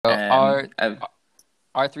So Um, our uh,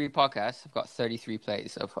 our three podcasts have got 33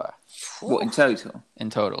 plays so far what in total? in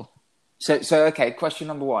total. So okay. Question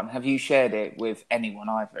number one: have you shared it with anyone,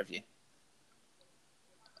 either of you?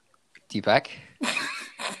 Deepak, I'm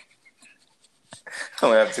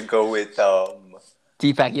gonna have to go with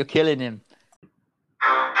Deepak, you're killing him.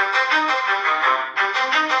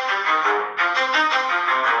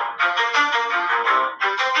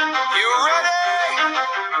 You ready?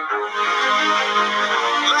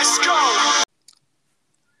 Let's go.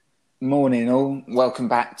 Morning, all. Welcome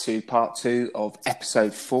back to part 2 of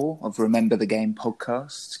episode 4 of Remember the Game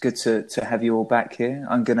podcast. It's good to have you all back here.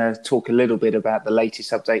 I'm going to talk a little bit about the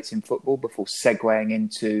latest updates in football before segueing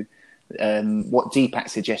into what Deepak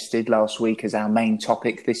suggested last week as our main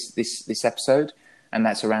topic this episode, and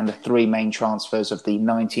that's around the 3 main transfers of the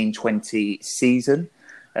 1920 season.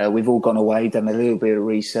 We've all gone away, done a little bit of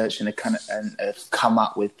research, and have come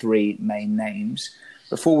up with 3 main names.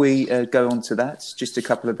 Before we go on to that, just a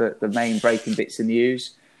couple of the main breaking bits of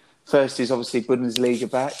news. First is obviously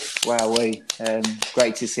Bundesliga back. Wowee,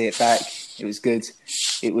 great to see it back. It was good.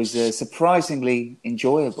 It was surprisingly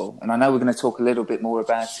enjoyable. And I know we're going to talk a little bit more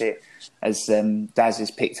about it as Daz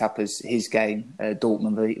has picked up as his game,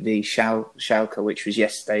 Dortmund v Schalke, which was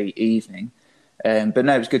yesterday evening. But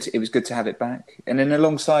no, it was good to have it back. And then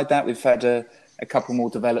alongside that, we've had a couple more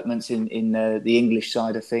developments in the English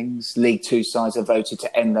side of things. League Two sides have voted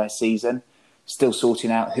to end their season. Still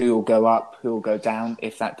sorting out who will go up, who will go down,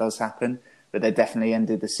 if that does happen. But they definitely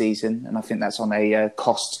ended the season, and I think that's on a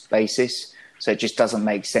cost basis. So it just doesn't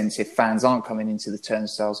make sense if fans aren't coming into the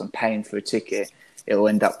turnstiles and paying for a ticket. It will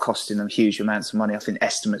end up costing them huge amounts of money. I think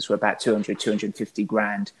estimates were about 250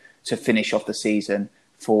 grand to finish off the season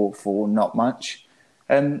for not much.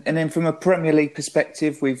 And then from a Premier League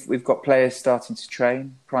perspective, we've got players starting to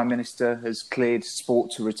train. Prime Minister has cleared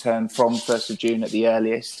sport to return from 1st of June at the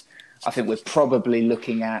earliest. I think we're probably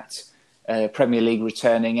looking at Premier League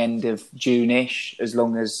returning end of June-ish, as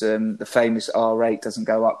long as the famous R rate doesn't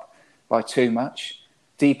go up by too much.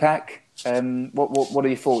 Deepak, what are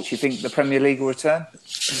your thoughts? You think the Premier League will return?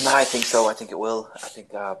 No, I think so. I think it will. I think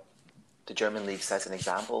the German league sets an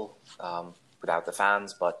example without the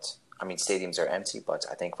fans, but I mean, stadiums are empty, but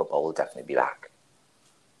I think football will definitely be back.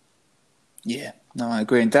 Yeah, no, I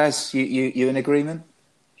agree. And Daz, you in agreement?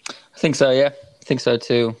 I think so, yeah. I think so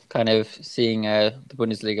too. Kind of seeing the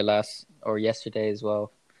Bundesliga yesterday as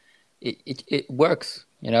well. It works,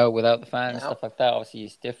 without the fans and stuff like that. Obviously,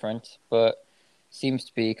 it's different, but seems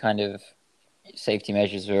to be kind of safety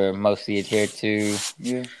measures were mostly adhered to.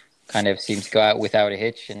 Yeah. Kind of seems to go out without a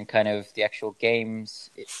hitch, and kind of the actual games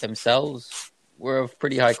themselves were of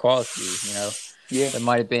pretty high quality, Yeah. There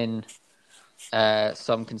might have been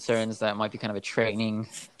some concerns that it might be kind of a training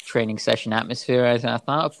session atmosphere or anything like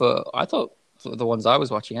that, but I thought the ones I was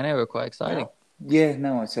watching anyway were quite exciting. Yeah,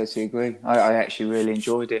 no, I totally agree. I actually really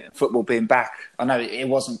enjoyed it. Football being back, I know it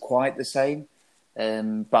wasn't quite the same,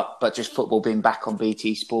 but just football being back on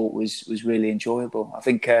BT Sport was really enjoyable. I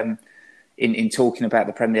think in talking about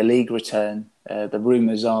the Premier League return, the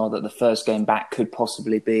rumours are that the first game back could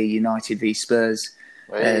possibly be United v Spurs,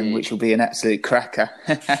 which will be an absolute cracker.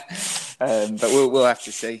 But we'll have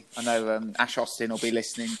to see. I know Ash Austin will be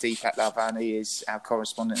listening. Deepak Lalvani is our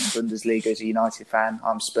correspondent in Bundesliga as a United fan.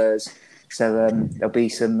 I'm Spurs. So there'll be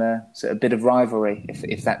a bit of rivalry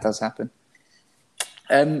if that does happen.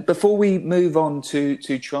 Before we move on to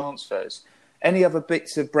transfers, any other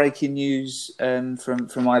bits of breaking news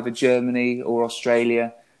from either Germany or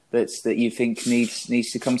Australia that you think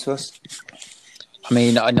needs to come to us? I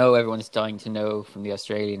mean, I know everyone's dying to know from the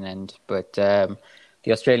Australian end, but the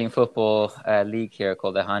Australian football league here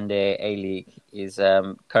called the Hyundai A-League is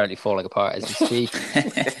currently falling apart as we speak.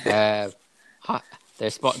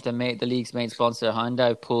 The league's main sponsor,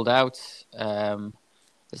 Hyundai, pulled out.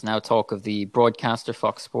 There's now talk of the broadcaster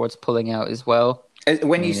Fox Sports pulling out as well.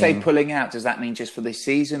 When you say pulling out, does that mean just for this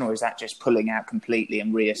season, or is that just pulling out completely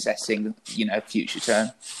and reassessing, future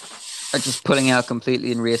term? Just pulling out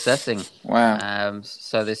completely and reassessing. Wow.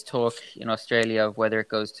 So there's talk in Australia of whether it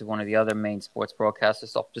goes to one of the other main sports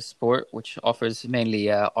broadcasters, Optus Sport, which offers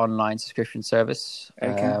mainly online subscription service.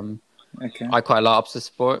 Okay. I quite like Optus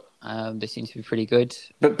Sport. They seem to be pretty good.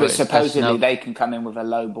 But supposedly they can come in with a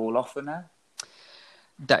low ball offer now?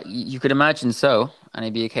 That you could imagine so, and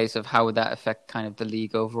it'd be a case of how would that affect kind of the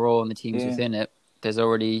league overall and the teams within it. There's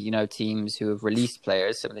already teams who have released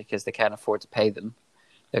players simply because they can't afford to pay them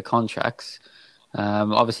their contracts.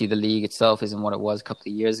 Obviously, the league itself isn't what it was a couple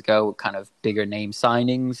of years ago, with kind of bigger name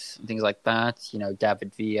signings and things like that.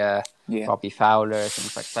 David Villa, Robbie Fowler,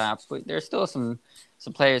 things like that. But there's still some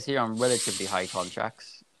players here on relatively high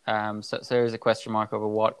contracts. So there is a question mark over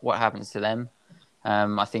what happens to them.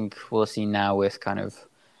 I think we'll see now with kind of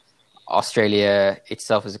Australia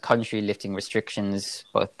itself as a country lifting restrictions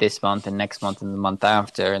both this month and next month and the month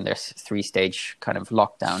after, and there's 3-stage kind of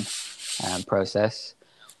lockdown process.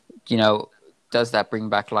 Does that bring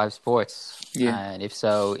back live sports? Yeah. And if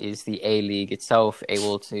so, is the A-League itself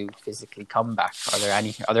able to physically come back? Are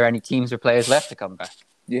there any teams or players left to come back?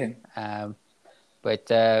 Yeah.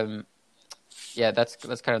 Yeah, that's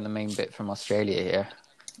kind of the main bit from Australia here.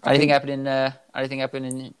 Anything happened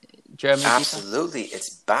in Germany? Absolutely,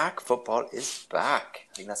 it's back. Football is back.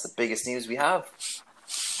 I think that's the biggest news we have.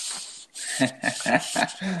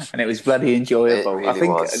 And it was bloody enjoyable. It really I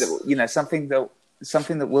think was.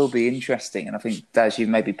 something that will be interesting, and I think Daz, you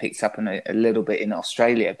maybe picked up on it a little bit in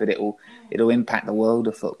Australia, but it'll impact the world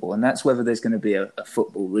of football, and that's whether there's going to be a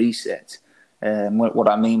football reset. What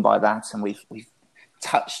I mean by that, and we've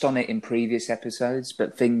touched on it in previous episodes,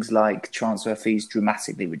 but things like transfer fees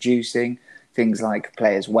dramatically reducing, things like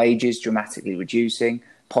players' wages dramatically reducing,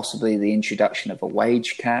 possibly the introduction of a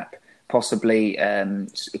wage cap, possibly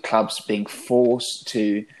clubs being forced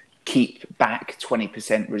to keep back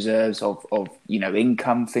 20% reserves of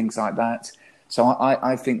income, things like that. So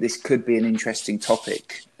I think this could be an interesting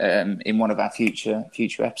topic in one of our future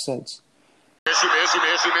episodes. Messi,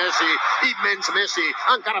 immens Messi,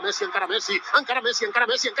 encara Messi, encara Messi, encara Messi, encara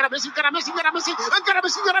Messi, encara Messi, encara Messi, encara Messi, encara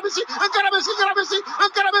Messi, encara Messi, encara Messi, encara Messi,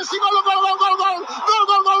 encara Messi,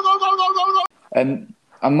 gol.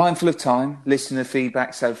 I'm mindful of time, listener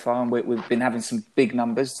feedback so far, and we've been having some big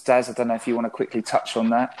numbers. Daz, I don't know if you want to quickly touch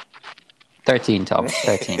on that. 13, Tom.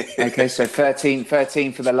 13. Okay, so 13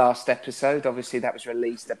 for the last episode. Obviously, that was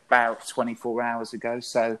released about 24 hours ago.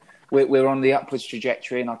 So we're on the upwards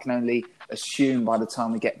trajectory, and I can only assume by the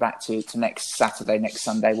time we get back to next Saturday, next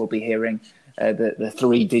Sunday, we'll be hearing the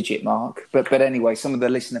 3-digit mark. But anyway, some of the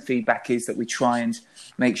listener feedback is that we try and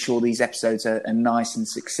make sure these episodes are nice and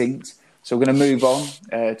succinct. So we're going to move on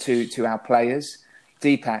to our players.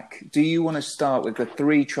 Deepak, do you want to start with the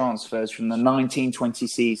 3 transfers from the 1920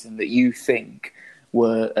 season that you think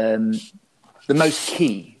were the most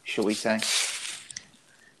key, shall we say?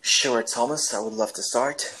 Sure, Thomas, I would love to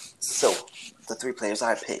start. So, the 3 players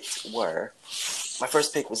I picked were... My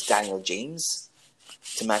first pick was Daniel James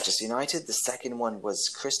to Manchester United. The second one was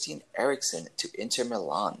Christian Eriksen to Inter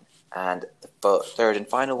Milan. And the third and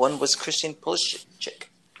final one was Christian Pulisic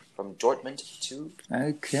from Dortmund to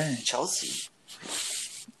Chelsea.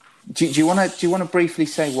 Do you want to briefly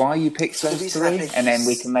say why you picked those 3, and then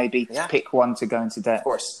we can maybe pick one to go into depth? Of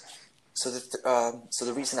course. So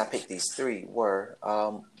the reason I picked these 3 were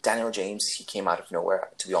Daniel James. He came out of nowhere.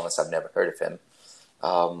 To be honest, I've never heard of him.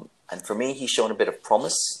 And for me, he's shown a bit of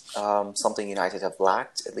promise, something United have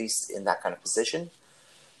lacked, at least in that kind of position.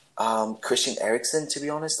 Christian Eriksen, to be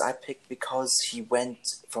honest, I picked because he went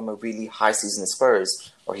from a really high season at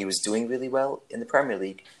Spurs, or he was doing really well in the Premier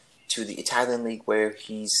League, to the Italian League, where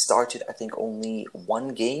he started, I think, only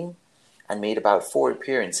 1 game and made about 4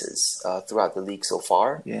 appearances throughout the league so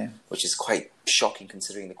far, which is quite shocking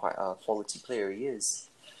considering the quality player he is.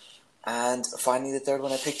 And finally, the third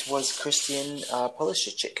one I picked was Christian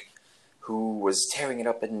Pulisic, who was tearing it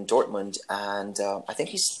up in Dortmund, and I think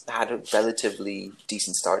he's had a relatively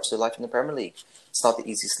decent start to life in the Premier League. It's not the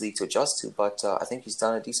easiest league to adjust to, but I think he's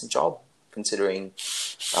done a decent job considering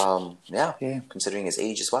his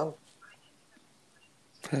age as well.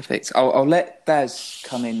 Perfect. I'll let Daz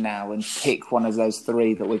come in now and pick one of those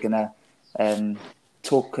 3 that we're going to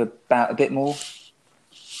talk about a bit more.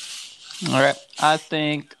 All right. I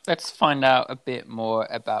think let's find out a bit more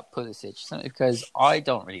about Pulisic, simply because I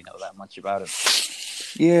don't really know that much about him.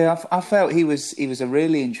 Yeah, I felt he was a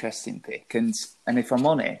really interesting pick, and if I'm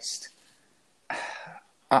honest,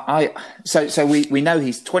 so we know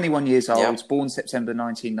he's 21 years old, born September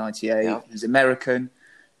 1998. He's American.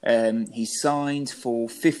 He signed for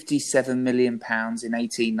 £57 million in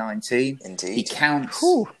 18-19. Indeed. He counts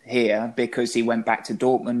here because he went back to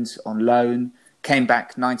Dortmund on loan, came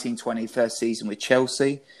back 19-20, first season with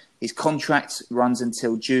Chelsea. His contract runs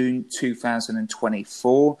until June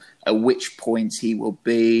 2024, at which point he will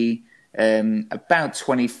be about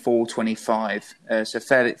 24, 25, so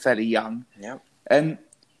fairly young. Yeah.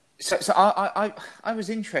 So I was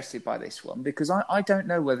interested by this one because I don't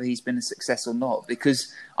know whether he's been a success or not,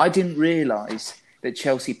 because I didn't realise that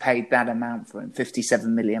Chelsea paid that amount for him, £57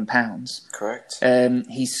 million. Correct.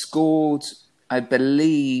 He scored, I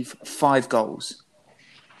believe, 5 goals.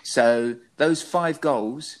 So those 5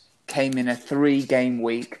 goals came in a 3-game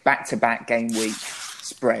week, back-to-back game week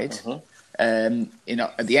spread,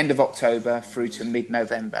 at the end of October through to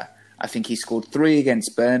mid-November. I think he scored 3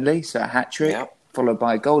 against Burnley, so a hat-trick. Yep. followed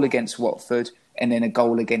by a goal against Watford, and then a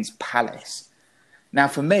goal against Palace. Now,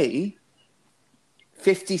 for me,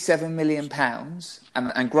 £57 million,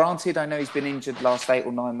 and granted, I know he's been injured last 8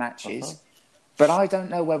 or 9 matches, but I don't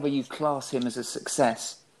know whether you class him as a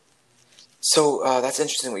success. So that's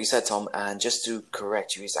interesting what you said, Tom. And just to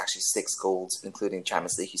correct you, he's actually 6 goals, including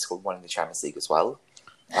Champions League. He scored 1 in the Champions League as well.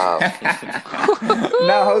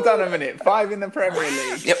 No, hold on a minute. 5 in the Premier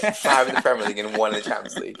League. Yep, 5 in the Premier League and 1 in the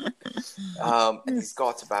Champions League. And he's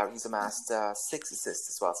amassed 6 assists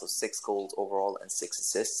as well. So 6 goals overall and 6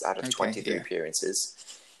 assists out of 23 appearances.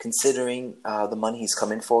 Considering the money he's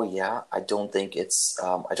come in for, I don't think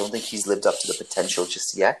he's lived up to the potential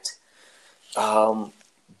just yet.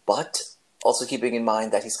 But also keeping in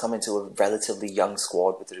mind that he's come into a relatively young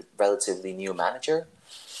squad with a relatively new manager.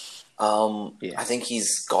 I think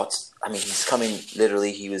he's coming,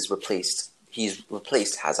 literally, he's replaced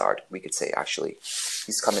Hazard, we could say, actually.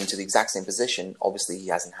 He's come into the exact same position. Obviously, he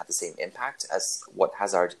hasn't had the same impact as what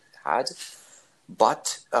Hazard had.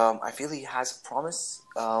 But I feel he has promise.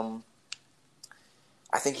 I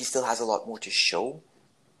think he still has a lot more to show.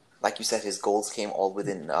 Like you said, his goals came all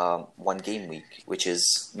within 1 game week, which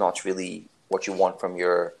is not really what you want from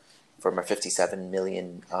a 57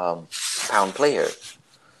 million pound player.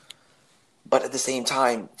 But at the same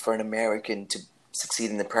time, for an American to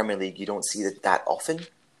succeed in the Premier League, you don't see that often.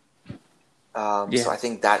 So I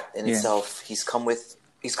think that in itself, he's come with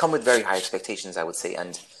very high expectations, I would say,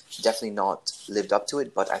 and definitely not lived up to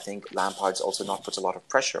it. But I think Lampard's also not put a lot of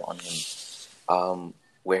pressure on him,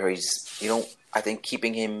 where he's, I think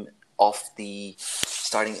keeping him off the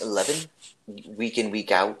starting 11 week in,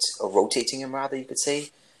 week out, or rotating him rather, you could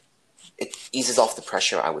say, it eases off the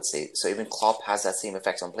pressure, I would say. So even Klopp has that same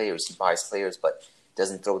effect on players. He buys players, but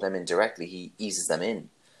doesn't throw them in directly. He eases them in.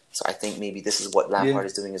 So I think maybe this is what Lampard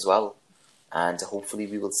is doing as well. And hopefully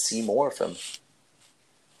we will see more of him.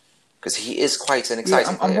 Because he is quite an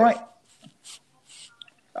exciting player. I'm right.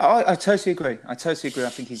 I totally agree. I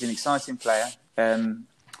think he's an exciting player.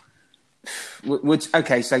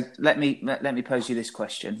 Okay, so let me pose you this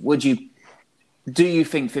question. Do you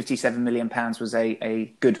think £57 million was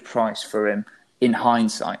a good price for him in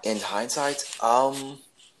hindsight? In hindsight, I'd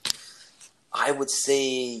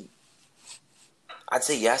say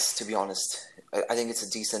yes, to be honest. I think it's a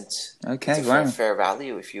decent, fair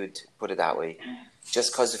value, if you would put it that way.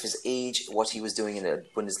 Just because of his age, what he was doing in the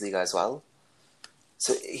Bundesliga as well.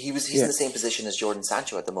 So he's in the same position as Jordan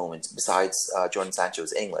Sancho at the moment. Besides, Jordan Sancho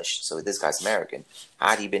is English, so this guy's American.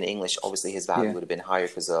 Had he been English, obviously his value would have been higher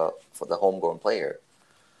because for the homegrown player.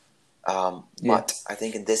 But I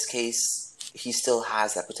think in this case, he still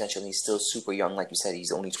has that potential. He's still super young, like you said.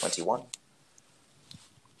 He's only 21.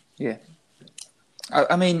 Yeah.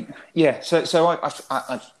 I mean, So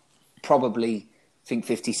I probably think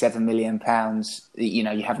 £57 million.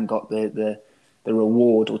 You haven't got the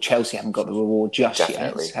reward, or Chelsea haven't got the reward just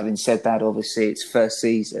yet. Having said that, obviously it's first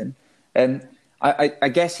season, and I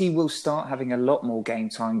guess he will start having a lot more game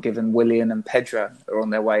time given Willian and Pedro are on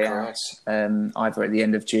their way out, either at the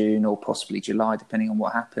end of June or possibly July, depending on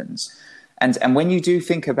what happens. And when you do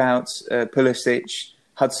think about Pulisic,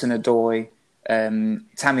 Hudson-Odoi,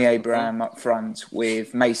 Tammy Abraham up front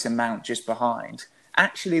with Mason Mount just behind,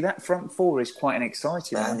 actually that front four is quite an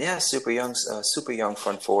exciting one. Yeah, super young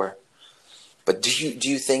front four. But do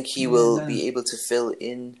you think he will be able to fill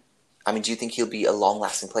in? I mean, do you think he'll be a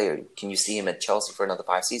long-lasting player? Can you see him at Chelsea for another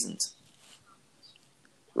 5 seasons?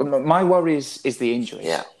 My worry is the injuries.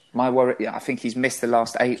 Yeah. My worry, I think he's missed the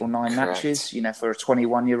last 8 or 9 matches. For a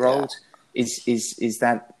 21-year-old, is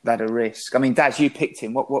that a risk? I mean, Daz, you picked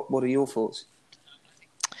him. What are your thoughts?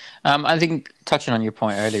 I think touching on your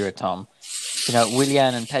point earlier, Tom,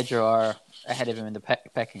 Willian and Pedro are ahead of him in the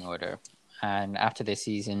pecking order, and after this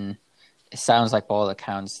season, it sounds like by all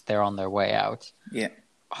accounts they're on their way out. Yeah,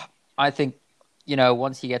 I think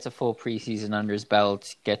once he gets a full preseason under his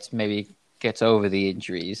belt, gets over the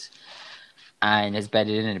injuries, and has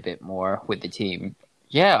bedded in a bit more with the team.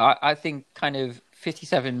 Yeah, I think kind of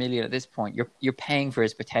 57 million at this point. You're paying for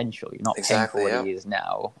his potential. You're not paying for what he is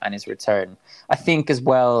now and his return. I think as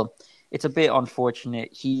well, it's a bit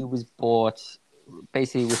unfortunate. He was bought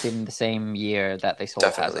basically within the same year that they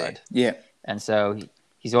sold Hazard. Yeah, and so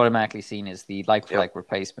he's automatically seen as the like-for-like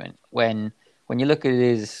replacement. When you look at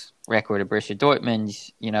his record at Borussia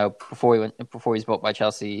Dortmund, before he was bought by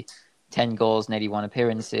Chelsea, 10 goals and 81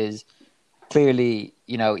 appearances. Clearly,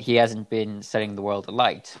 he hasn't been setting the world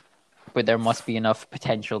alight, but there must be enough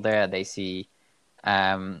potential there they see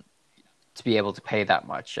to be able to pay that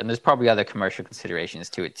much. And there's probably other commercial considerations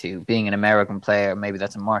to it too. Being an American player, maybe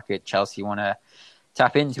that's a market Chelsea want to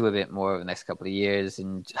tap into a bit more over the next couple of years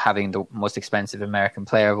and having the most expensive American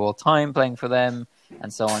player of all time playing for them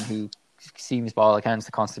and someone who seems, by all accounts,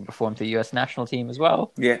 to constantly perform to the US national team as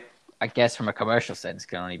well. Yeah. I guess from a commercial sense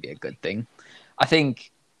can only be a good thing. I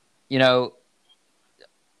think,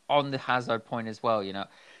 on the Hazard point as well,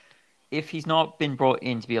 if he's not been brought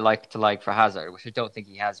in to be a like-to-like for Hazard, which I don't think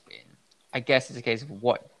he has been, I guess it's a case of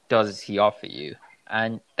what does he offer you?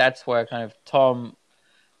 And that's where kind of, Tom,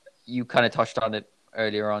 you kind of touched on it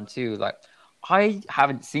earlier on too. Like, I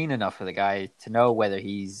haven't seen enough of the guy to know whether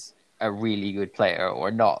he's a really good player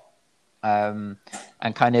or not. And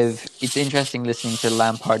kind of, it's interesting listening to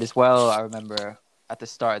Lampard as well. I remember at the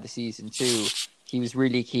start of the season too, he was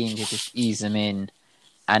really keen to just ease him in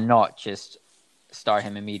and not just start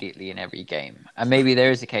him immediately in every game. And maybe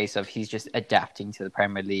there is a case of he's just adapting to the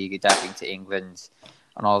Premier League, adapting to England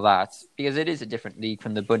and all that, because it is a different league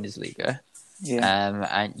from the Bundesliga. Yeah.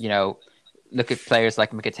 And, look at players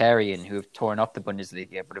like Mkhitaryan who have torn up the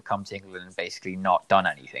Bundesliga but have come to England and basically not done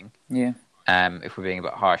anything. Yeah. If we're being a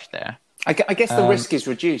bit harsh there. I guess the risk is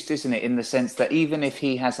reduced, isn't it? In the sense that even if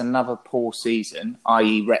he has another poor season,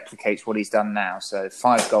 i.e. replicates what he's done now, so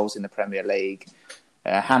 5 goals in the Premier League,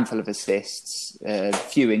 a handful of assists, a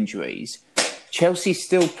few injuries, Chelsea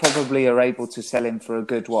still probably are able to sell him for a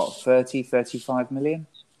good, 30, 35 million?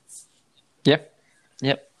 Yep.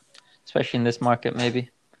 Especially in this market, maybe.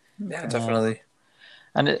 Yeah, definitely.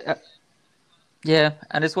 And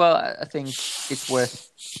as well, I think it's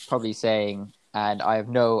worth probably saying, and I have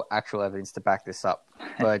no actual evidence to back this up,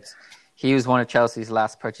 but he was one of Chelsea's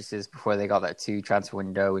last purchases before they got that 2 transfer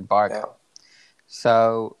window embargo. Yeah.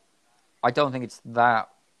 So I don't think it's that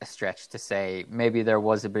a stretch to say maybe there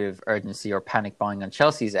was a bit of urgency or panic buying on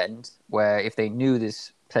Chelsea's end, where if they knew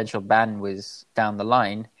this potential ban was down the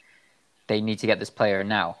line, they need to get this player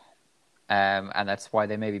now. And that's why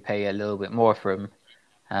they maybe pay a little bit more for him.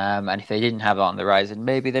 And if they didn't have it on the horizon,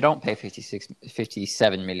 maybe they don't pay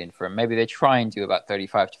 57 million for him. Maybe they try and do about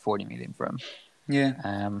 35 to 40 million for him.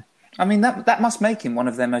 Yeah. I mean, that must make him one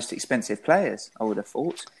of their most expensive players, I would have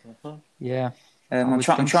thought. Mm-hmm. Yeah. I'm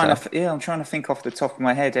trying to think off the top of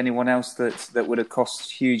my head anyone else that would have cost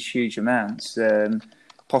huge amounts.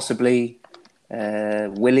 Possibly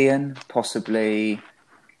Willian, possibly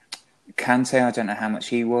Kante. I don't know how much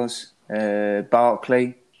he was.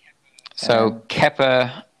 Barkley. So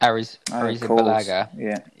Kepa Arrizabalaga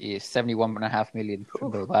is 71.5 million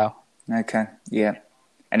from Bilbao. Okay, yeah.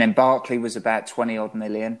 And then Barkley was about 20 odd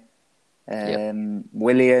million.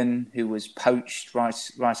 Willian, who was poached right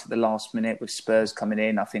at the last minute with Spurs coming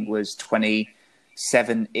in, I think was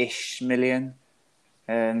 27-ish million.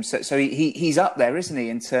 So he's up there, isn't he,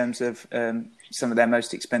 in terms of some of their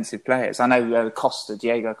most expensive players? I know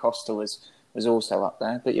Diego Costa was also up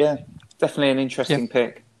there, but yeah, definitely an interesting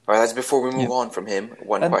pick. All right, before we move on from him,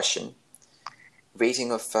 one question.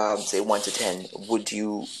 Rating of, say, 1 to 10, would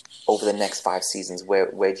you, over the next 5 seasons,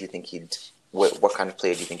 where do you think what kind of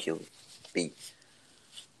player do you think he'll be?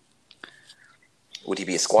 Would he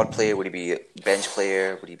be a squad player? Would he be a bench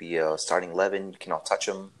player? Would he be a starting 11? You cannot touch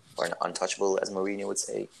him, or an untouchable, as Mourinho would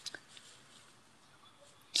say?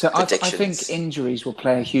 So I think injuries will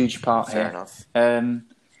play a huge part here. Fair enough.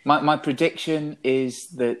 My prediction is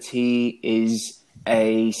that he is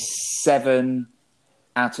a 7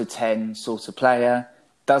 out of 10 sort of player,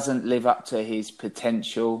 doesn't live up to his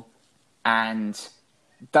potential, and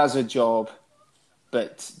does a job,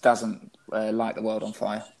 but doesn't light the world on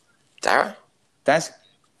fire. Daz?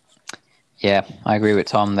 Yeah, I agree with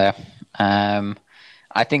Tom there.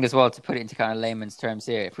 I think as well, to put it into kind of layman's terms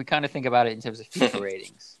here, if we kind of think about it in terms of FIFA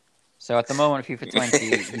ratings. So at the moment, FIFA 20,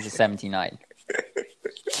 he's a 79.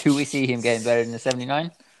 Do we see him getting better than a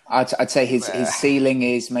 79? I'd say his ceiling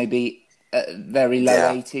is maybe very low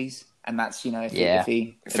 80s, and that's, if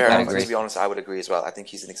he... Fair enough, to be honest, I would agree as well. I think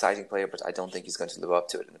he's an exciting player, but I don't think he's going to live up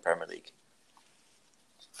to it in the Premier League.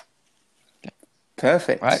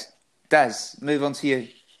 Perfect. Right. Daz, move on to you.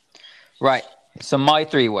 Right. So my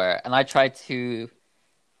 3 were, and I tried to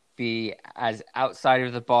be as outside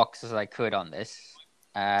of the box as I could on this.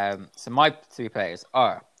 So my 3 players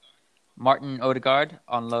are Martin Odegaard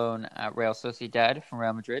on loan at Real Sociedad from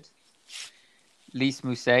Real Madrid, Lys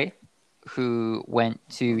Mousset, who went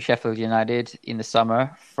to Sheffield United in the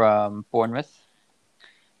summer from Bournemouth,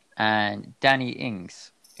 and Danny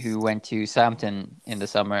Ings, who went to Southampton in the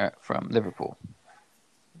summer from Liverpool.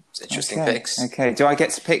 It's interesting picks. Okay, do I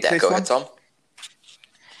get to pick this one? Go ahead, Tom.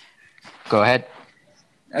 Go ahead.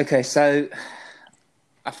 Okay, so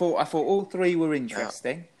I thought all 3 were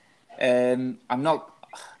interesting.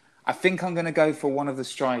 I think I'm going to go for one of the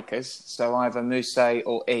strikers, so either Mousset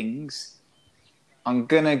or Ings. I'm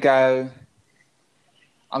going to go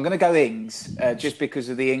I'm going to go Ings just because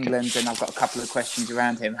of the England, and I've got a couple of questions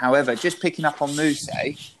around him. However, just picking up on Muse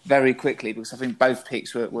very quickly, because I think both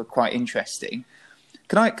picks were quite interesting.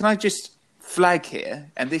 Can I just flag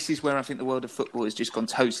here, and this is where I think the world of football has just gone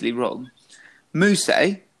totally wrong. Muse,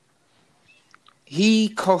 he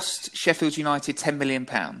cost Sheffield United £10 million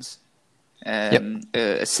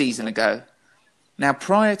a season ago. Now,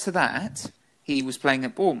 prior to that, he was playing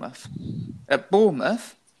at Bournemouth. At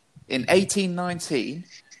Bournemouth, in 18-19,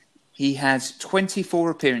 he had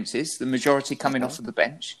 24 appearances, the majority coming off of the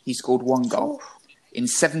bench. He scored 1 goal. In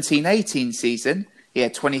 17-18 season, he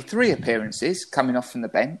had 23 appearances coming off from the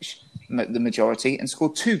bench, the majority, and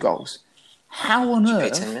scored 2 goals. How on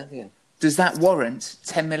earth 10 million? Does that warrant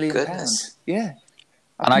 £10 million? Goodness. Yeah.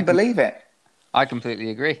 I can believe it. I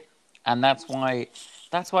completely agree. And that's why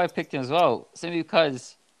I picked him as well. Simply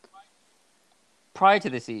because prior to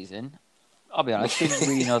the season, I'll be honest, I didn't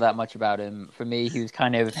really know that much about him. For me, he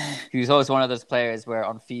was always one of those players where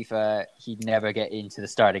on FIFA, he'd never get into the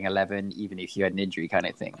starting 11, even if you had an injury kind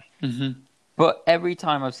of thing. Mm-hmm. But every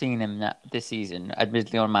time I've seen him this season,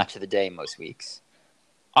 admittedly on Match of the Day most weeks,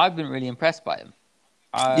 I've been really impressed by him.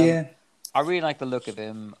 I really like the look of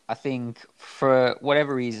him. I think for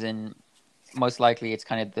whatever reason, most likely it's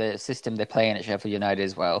kind of the system they play in at Sheffield United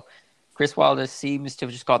as well. Chris Wilder seems to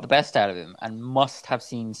have just got the best out of him and must have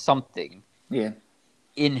seen something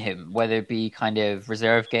in him, whether it be kind of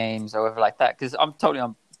reserve games or whatever like that. Because I'm totally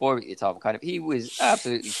on board with you, Tom. He was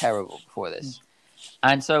absolutely terrible before this.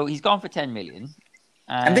 And so he's gone for 10 million.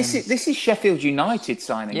 And this is Sheffield United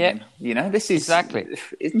signing him. You know, this is exactly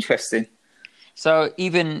interesting. So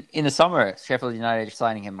even in the summer, Sheffield United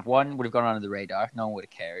signing him, 1, would have gone under the radar. No one would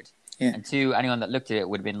have cared. Yeah. And 2, anyone that looked at it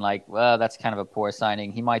would have been like, well, that's kind of a poor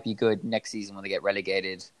signing. He might be good next season when they get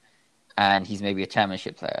relegated and he's maybe a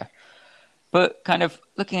championship player. But kind of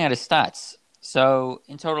looking at his stats, so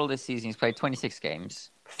in total this season he's played 26 games,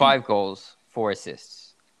 5 goals, 4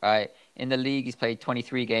 assists, right? In the league he's played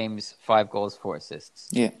 23 games, 5 goals, 4 assists.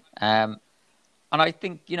 Yeah. And I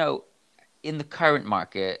think, in the current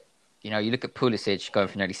market, you look at Pulisic going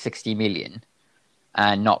for nearly 60 million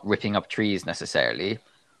and not ripping up trees necessarily.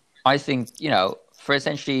 I think, for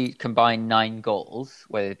essentially combined 9 goals,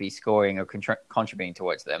 whether it be scoring or contributing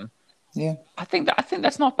towards them, I think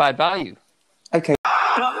that's not bad value. Okay.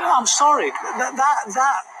 I'm sorry.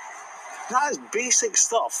 That is basic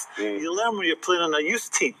stuff you learn when you're playing on a youth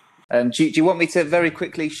team. Do you want me to very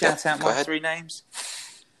quickly shout out my 3 names?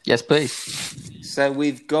 Yes, please. So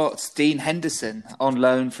we've got Dean Henderson on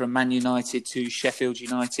loan from Man United to Sheffield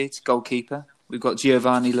United, goalkeeper. We've got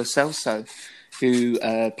Giovanni Lo Celso, who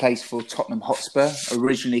plays for Tottenham Hotspur,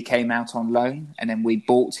 originally came out on loan, and then we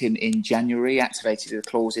bought him in January, activated a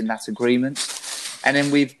clause in that agreement. And then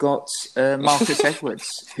we've got Marcus Edwards,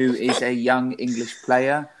 who is a young English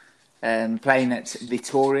player, playing at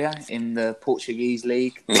Vitória in the Portuguese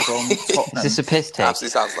league from Tottenham. Is this a piss take? Absolutely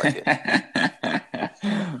sounds like it.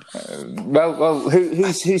 Well,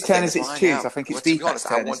 whose turn is it to choose? I think it's Deepak's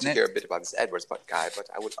turn, I want isn't to it? hear a bit about this Edwards guy, but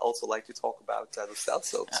I would also like to talk about Lo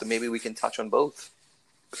Celso, so maybe we can touch on both.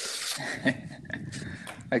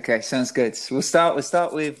 Okay, sounds good. So we'll start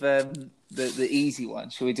with the easy one.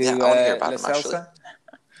 Shall we do I want to hear about Lo him, actually. Celso?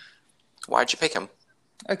 Why'd you pick him?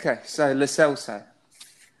 Okay, so Lo Celso.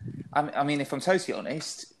 I mean, if I'm totally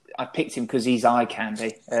honest, I picked him because he's eye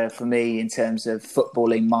candy for me in terms of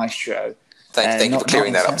footballing maestro. Thank you for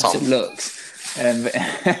clearing that up, Tom. Looks.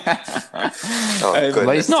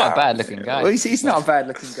 But he's not a bad-looking guy. Well, he's not a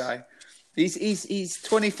bad-looking guy. He's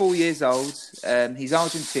 24 years old. He's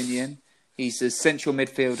Argentinian. He's a central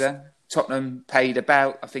midfielder. Tottenham paid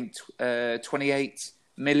about, I think, 28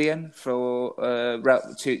 million for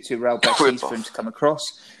to Real Betis for him to come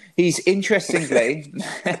across. He's interestingly,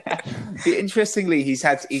 he's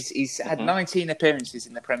had 19 appearances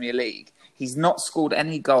in the Premier League. He's not scored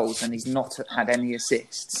any goals and he's not had any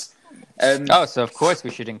assists. So of course we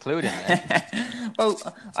should include him then. Well,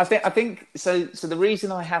 I think so. So the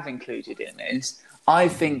reason I have included him is I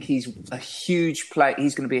think he's a huge player.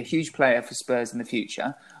 He's going to be a huge player for Spurs in the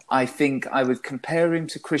future. I think I would compare him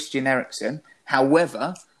to Christian Eriksen.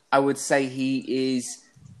 However, I would say he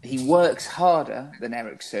works harder than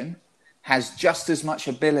Eriksen, has just as much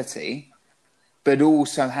ability, but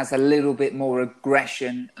also has a little bit more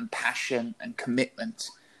aggression and passion and commitment.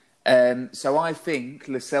 So I think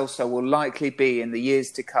Lo Celso will likely be, in the years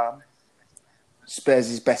to come,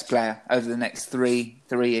 Spurs' best player over the next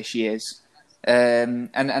three-ish years. And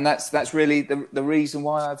that's really the reason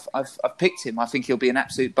why I've picked him. I think he'll be an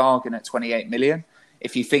absolute bargain at 28 million.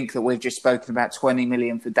 If you think that we've just spoken about 20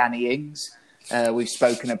 million for Danny Ings, we've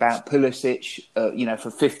spoken about Pulisic, for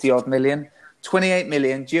 50 odd million. 28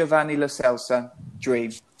 million, Giovanni Lo Celso,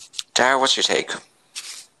 dream. Dara, what's your take?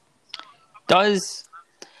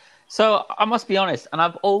 So I must be honest, and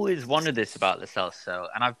I've always wondered this about Lo Celso,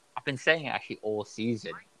 and I've been saying it actually all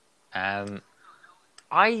season.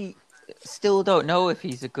 I still don't know if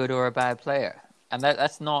he's a good or a bad player, and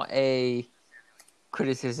that's not a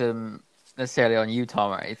criticism necessarily on you,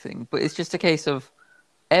 Tom, or anything, but it's just a case of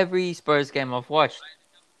every Spurs game I've watched,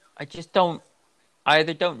 I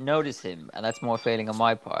either don't notice him, and that's more failing on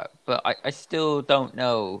my part, but I still don't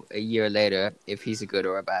know a year later if he's a good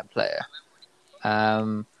or a bad player.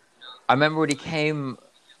 I remember when he came,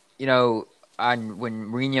 and when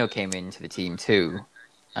Mourinho came into the team too.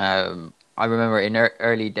 I remember in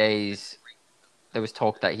early days, there was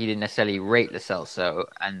talk that he didn't necessarily rate Lo Celso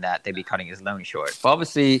and that they'd be cutting his loan short. But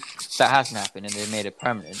obviously, that hasn't happened, and they've made it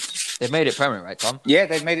permanent. They've made it permanent, right, Tom? Yeah,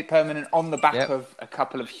 they've made it permanent on the back of a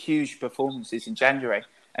couple of huge performances in January.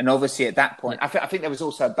 And obviously, at that point, I think there was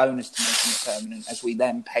also a bonus to making it permanent, as we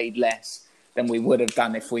then paid less than we would have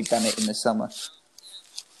done if we'd done it in the summer.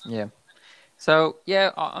 Yeah. So,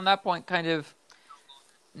 on that point, kind of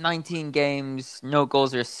 19 games, no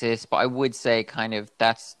goals or assists, but I would say kind of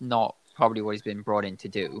that's not probably what he's been brought in to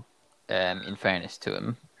do, in fairness to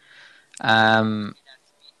him.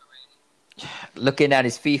 Looking at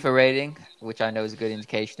his FIFA rating, which I know is a good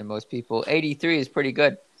indication to most people, 83 is pretty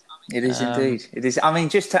good. It is indeed. It is. I mean,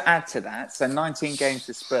 just to add to that, so 19 games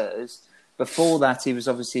for Spurs. Before that, he was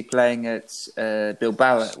obviously playing at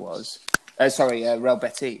Bilbao, Real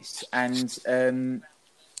Betis. And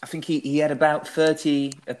I think he had about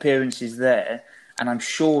 30 appearances there. And I'm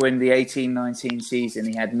sure in the 18-19 season,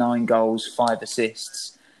 he had 9 goals, 5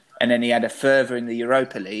 assists. And then he had a further in the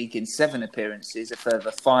Europa League in 7 appearances, a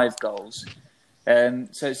further 5 goals.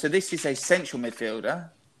 So this is a central midfielder.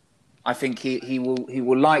 I think he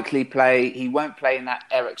will likely play. He won't play in that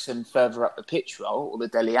Eriksen further up the pitch role or the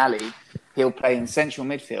Dele Alli. He'll play in central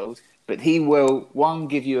midfield. But he will, 1,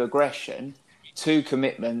 give you aggression, 2,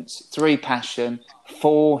 commitment, 3, passion,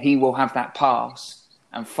 4, he will have that pass.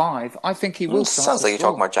 And 5, I think he will. Sounds like you're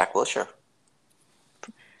talking about Jack Wilshere.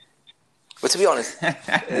 But to be honest,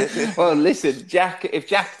 well, listen, if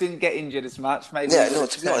Jack didn't get injured as much, maybe. Yeah, no.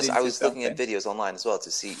 To be honest, I was looking at videos online as well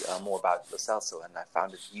to see more about Lo Celso, and I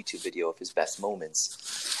found a YouTube video of his best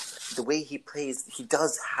moments. The way he plays, he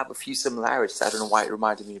does have a few similarities. I don't know why it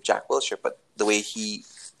reminded me of Jack Wilshere, but the way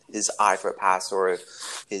his eye for a pass or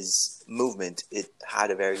his movement, it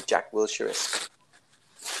had a very Jack Wilshere-esque,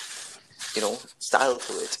 style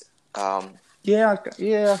to it.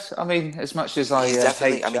 Yeah. I mean, as much as I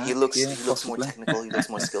definitely. hate Jack, he looks more technical. He looks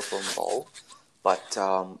more skillful in the ball. But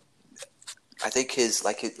I think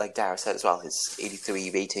like Dara said as well, his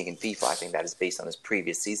 83 rating in FIFA, I think that is based on his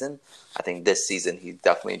previous season. I think this season he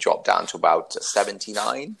definitely dropped down to about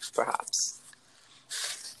 79, perhaps.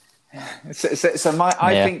 I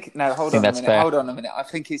think hold on a minute. I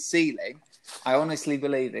think his ceiling, I honestly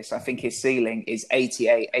believe this, I think his ceiling is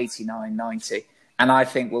 88, 89, 90. And I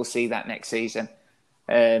think we'll see that next season.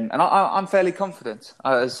 And I'm fairly confident.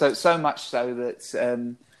 So much so that,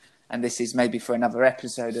 and this is maybe for another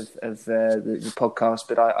episode of the podcast,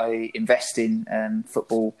 but I invest in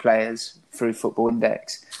football players through Football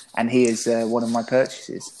Index. And he is one of my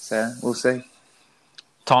purchases. So we'll see.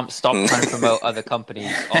 Tom, stop trying to promote other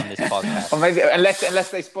companies on this podcast. Or maybe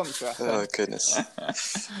unless they sponsor us. Oh goodness!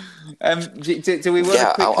 Do we want to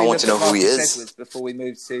quickly I want to know who he is Edwards before we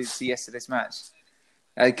move to yesterday's match?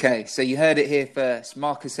 Okay, so you heard it here first.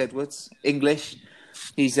 Marcus Edwards, English.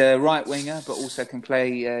 He's a right winger, but also can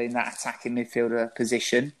play in that attacking midfielder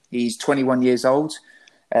position. He's 21 years old,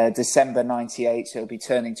 December 98, so he'll be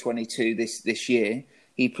turning 22 this year.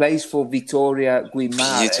 He plays for Vitória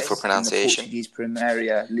Guimarães. Beautiful pronunciation. In the Portuguese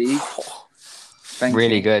Premier League.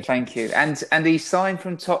 Good. Thank you. And he signed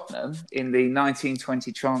from Tottenham in the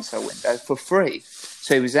 1920 transfer window for free.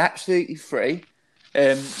 So he was absolutely free.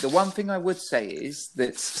 The one thing I would say is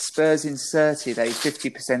that Spurs inserted a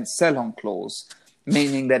 50% sell-on clause,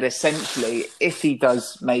 meaning that essentially, if he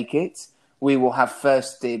does make it, we will have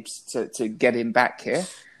first dibs to get him back here.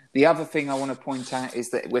 The other thing I want to point out is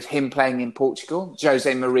that with him playing in Portugal,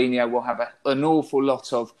 Jose Mourinho will have an awful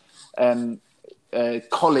lot of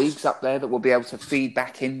colleagues up there that will be able to feed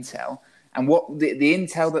back intel. And what the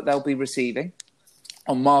intel that they'll be receiving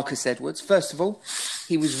on Marcus Edwards, first of all,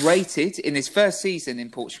 he was rated in his first season in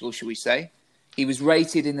Portugal, shall we say. He was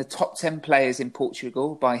rated in the top 10 players in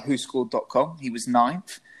Portugal by WhoScored.com. He was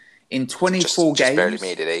 9th. In 24 games... Just barely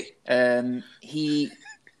made it,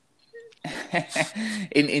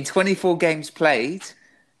 in 24 games played,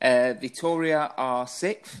 Vitória are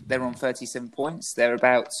 6th. They're on 37 points. They're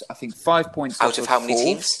about, I think, 5 points out of how many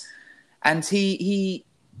teams? And he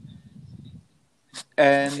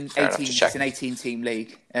 18. It's an 18-team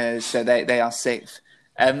league, so they are sixth.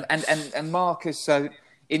 And Marcus, so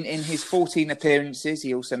in his 14 appearances,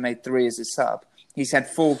 he also made 3 as a sub. He's had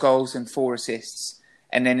 4 goals and 4 assists.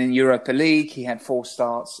 And then in Europa League, he had 4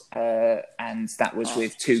 starts, and that was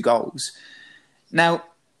with 2 goals. Now,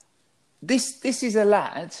 this is a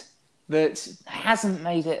lad that hasn't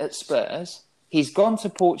made it at Spurs. He's gone to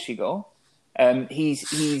Portugal.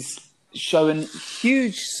 He's shown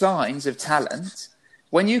huge signs of talent.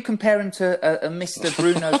 When you compare him to a Mr.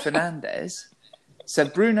 Bruno Fernandes, so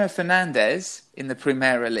Bruno Fernandes in the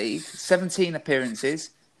Primera League, 17 appearances,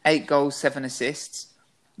 8 goals, 7 assists.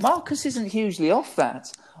 Marcus isn't hugely off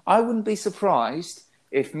that. I wouldn't be surprised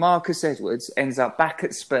if Marcus Edwards ends up back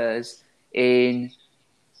at Spurs in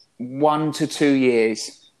 1 to 2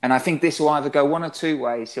 years. And I think this will either go one or two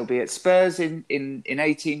ways. He'll be at Spurs in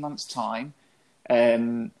 18 months' time,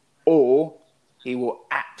 or he will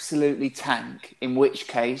absolutely tank, in which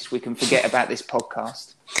case we can forget about this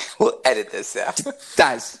podcast. We'll edit this out.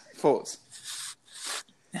 Daz, thoughts?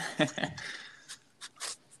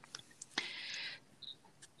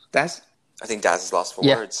 Daz? I think Daz has lost for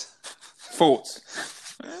words. Thoughts?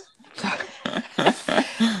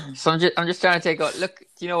 So I'm just trying to take a look.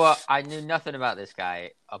 Do you know what? I knew nothing about this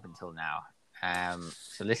guy up until now.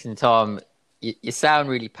 So listen, Tom, you sound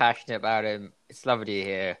really passionate about him. It's lovely to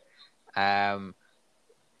hear. I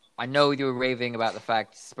know you were raving about the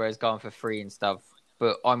fact Spurs gone for free and stuff,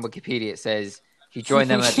 but on Wikipedia it says he joined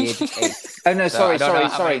them at the age of 8. Oh no, So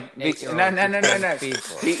sorry. No.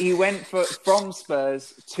 He went from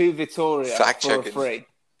Spurs to Vitoria for a free.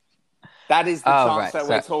 That is the transfer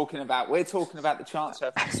we're talking about. We're talking about the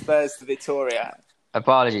transfer from Spurs to Vitoria.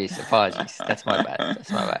 Apologies. That's my bad.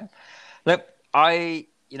 Look,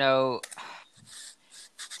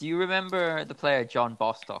 do you remember the player John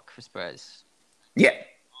Bostock for Spurs? Yeah.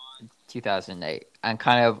 2008. And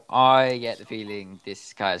kind of, I get the feeling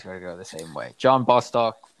this guy is going to go the same way. John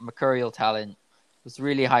Bostock, mercurial talent, was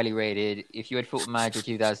really highly rated. If you had Football Manager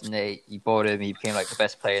 2008, you bought him, he became like the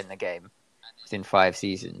best player in the game within 5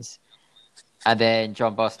 seasons. And then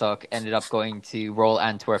John Bostock ended up going to Royal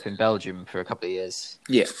Antwerp in Belgium for a couple of years.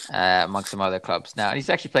 Yeah. Amongst some other clubs. Now,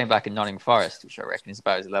 he's actually playing back in Nottingham Forest, which I reckon is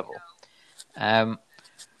about his level.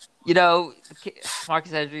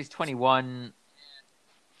 Marcus Edwards, 21.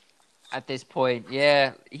 At this point,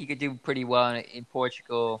 he could do pretty well in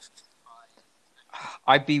Portugal.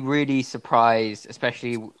 I'd be really surprised,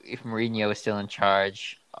 especially if Mourinho is still in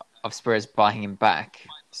charge, of Spurs buying him back.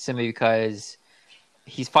 Simply because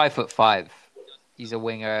he's 5'5". He's a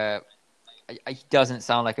winger. He doesn't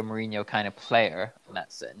sound like a Mourinho kind of player in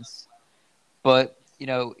that sense. But,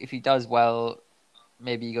 if he does well,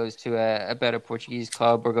 maybe he goes to a better Portuguese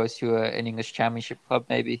club or goes to an English Championship club,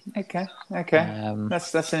 maybe. Okay.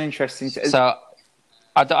 That's an interesting... So,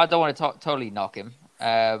 I don't want to totally knock him.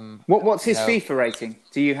 What's his FIFA rating?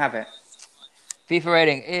 Do you have it? FIFA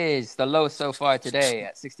rating is the lowest so far today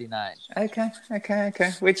at 69. Okay.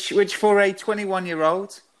 Which for a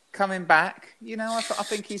 21-year-old coming back, I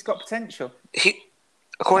think he's got potential.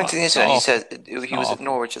 According to the internet, he said he was at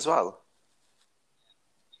Norwich as well.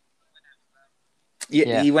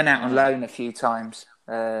 Yeah, he went out on loan a few times.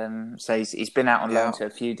 So he's been out on loan to a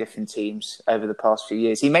few different teams over the past few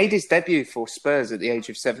years. He made his debut for Spurs at the age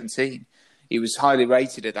of 17. He was highly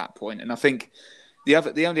rated at that point. And I think the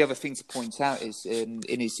only other thing to point out is in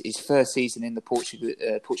his first season in the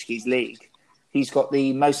Portuguese league, he's got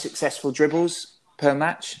the most successful dribbles per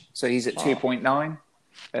match. So he's at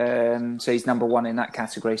 2.9. So he's number 1 in that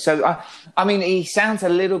category. So, I mean, he sounds a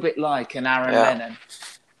little bit like an Aaron Lennon.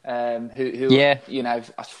 We'll have to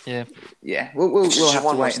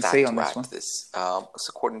wait and see on this one. So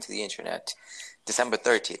according to the internet, December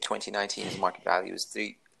 30th, 2019, his market value is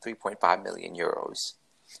 3.5 million euros,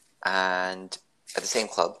 and at the same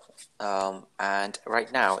club. And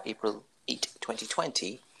right now, April 8,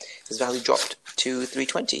 2020, his value dropped to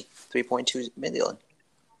 3.2 million.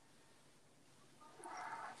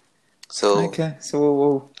 So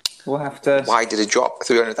we'll have to. Why did it drop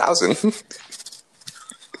 300,000?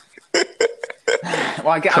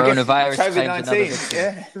 Well, I guess coronavirus,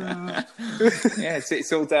 COVID-19.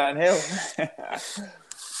 It's all downhill.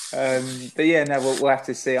 We'll have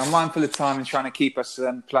to see. I'm mindful of time and trying to keep us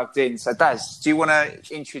plugged in. So, Daz, do you want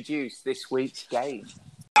to introduce this week's game?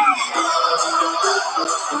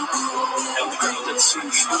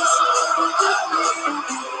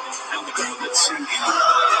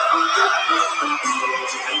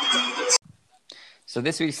 So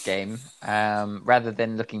this week's game, rather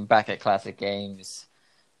than looking back at classic games,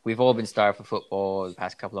 we've all been starved for football the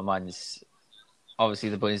past couple of months. obviously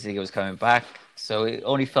the Bundesliga was coming back, so it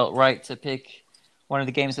only felt right to pick one of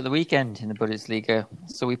the games of the weekend in the Bundesliga.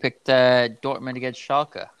 So we picked Dortmund against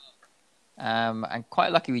Schalke. And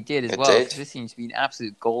quite lucky we did as well, because this seems to be an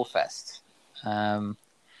absolute goal fest. I'll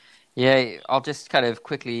just kind of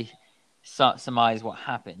quickly surmise what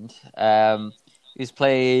happened. It was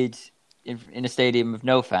played in a stadium with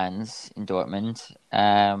no fans in Dortmund.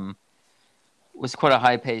 It was quite a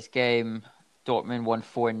high-paced game. Dortmund won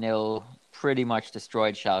 4-0, pretty much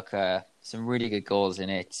destroyed Schalke. Some really good goals in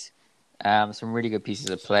it. Some really good pieces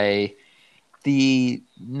of play. The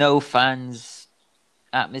no fans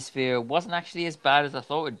atmosphere wasn't actually as bad as I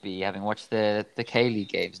thought it would be, having watched the K-League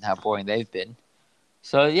games and how boring they've been.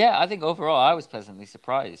 So, yeah, I think overall I was pleasantly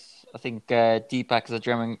surprised. I think Deepak, as a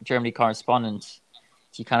Germany correspondent,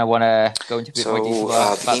 do you kind of want to go into a bit more detail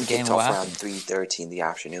about the game kicked off around 3:30 in the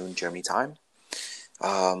afternoon, Germany time.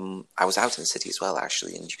 I was out in the city as well,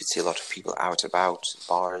 actually, and you could see a lot of people out about,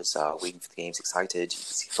 bars, waiting for the games, excited. You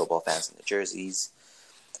could see football fans in their jerseys.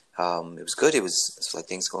 It was good. It was like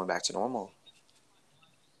things going back to normal.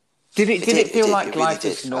 Did it feel like it really life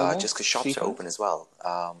did. is normal? Just because shops are open as well.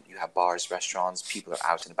 You have bars, restaurants, people are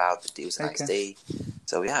out and about. It was a nice day.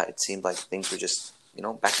 So, yeah, it seemed like things were just,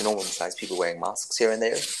 back to normal besides people wearing masks here and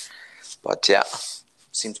there. But, yeah,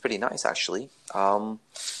 seemed pretty nice, actually. So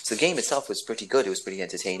the game itself was pretty good. It was pretty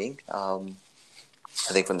entertaining. I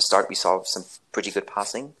think from the start we saw some pretty good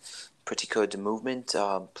passing, pretty good movement.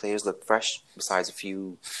 Players looked fresh, besides a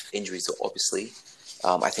few injuries, obviously.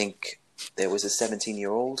 I think there was a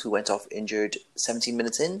 17-year-old who went off injured 17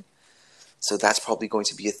 minutes in. So that's probably going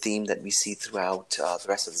to be a theme that we see throughout the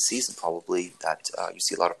rest of the season, probably, that you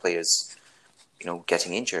see a lot of players,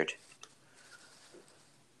 getting injured.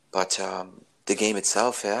 But the game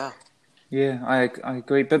itself, yeah. Yeah, I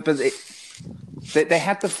agree. But they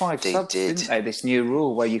had the 5 subs, didn't they? This new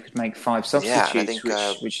rule where you could make 5 substitutes, I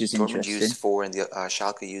think, which is Dortmund interesting. used 4 and the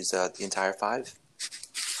Schalke used the entire 5.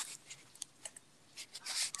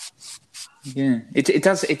 Yeah, it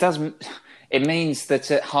does. It means that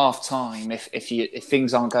at half time, if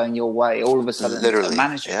things aren't going your way, all of a sudden a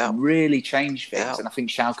manager can really change things. Yeah. And I think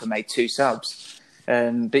Schalke made 2 subs,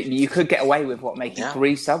 but you could get away with making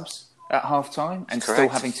 3 subs at half time and still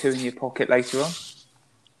having 2 in your pocket later on.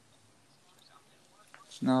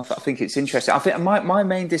 No, I think it's interesting. I think my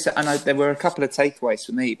main there were a couple of takeaways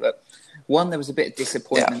for me, but one, there was a bit of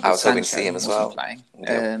disappointment. Yeah, I was hoping to see him as well, playing,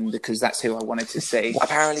 because that's who I wanted to see.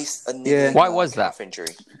 Apparently, why was that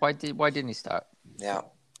injury? Why didn't he start? Yeah.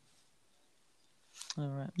 All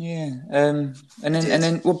right. Yeah, and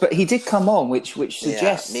then, but he did come on, which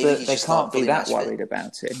suggests that they can't be that worried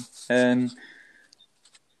about him.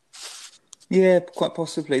 Yeah, quite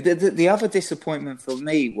possibly. The other disappointment for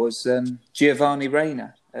me was Giovanni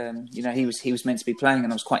Reina. He was meant to be playing,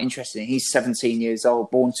 and I was quite interested. He's 17 years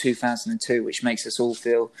old, born 2002, which makes us all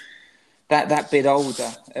feel that bit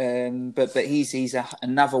older. But he's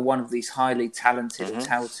another one of these highly talented and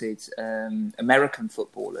touted American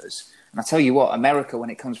footballers. And I tell you what, America, when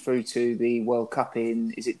it comes through to the World Cup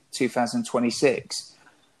in 2026,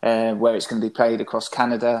 where it's going to be played across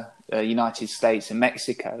Canada, United States, and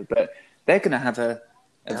Mexico, but they're going to have a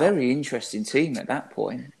very interesting team at that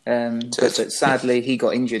point. But sadly, he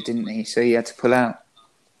got injured, didn't he? So he had to pull out.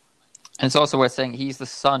 And it's also worth saying he's the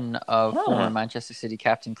son of former Manchester City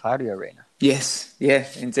captain Claudio Reina. Yes, yeah,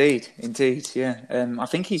 indeed, yeah. I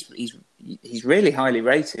think he's really highly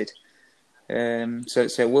rated. So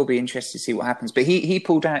it will be interesting to see what happens. But he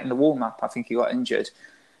pulled out in the warm up. I think he got injured.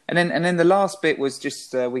 And then the last bit was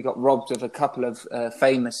just we got robbed of a couple of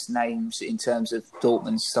famous names in terms of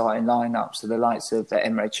Dortmund's starting lineup. So the likes of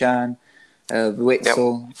Emre Can,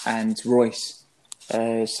 Witsel, and Royce.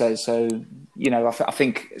 I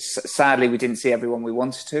think sadly we didn't see everyone we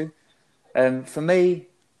wanted to. For me,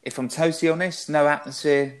 if I'm totally honest, no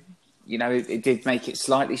atmosphere. It did make it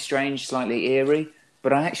slightly strange, slightly eerie,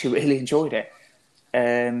 but I actually really enjoyed it.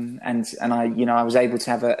 And I was able to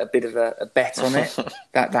have a bit of a bet on it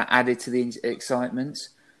that added to the excitement.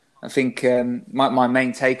 I think my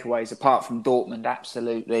main takeaways, apart from Dortmund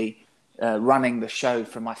absolutely running the show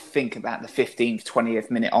from I think about the 15th, 20th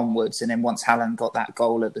minute onwards, and then once Haaland got that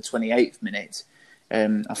goal at the 28th minute,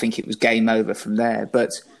 I think it was game over from there.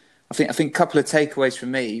 But I think a couple of takeaways for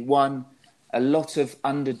me. One, a lot of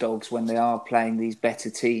underdogs when they are playing these better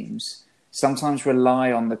teams sometimes rely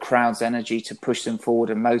on the crowd's energy to push them forward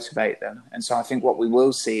and motivate them. And so I think what we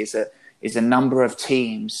will see is a number of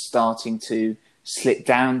teams starting to slip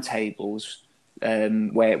down tables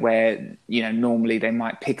where normally they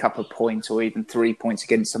might pick up a point or even 3 points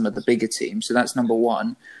against some of the bigger teams. So that's number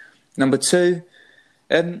one. Number two,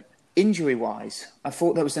 injury-wise, I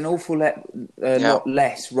thought there was an awful lot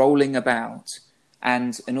less rolling about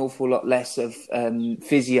and an awful lot less of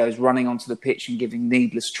physios running onto the pitch and giving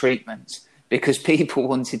needless treatment because people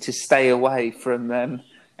wanted to stay away from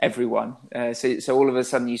everyone. So all of a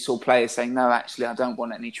sudden you saw players saying, no, actually, I don't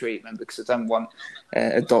want any treatment because I don't want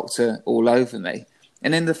a doctor all over me.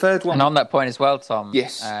 And then the third one... And on that point as well, Tom,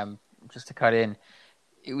 yes, just to cut in,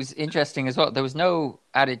 it was interesting as well. There was no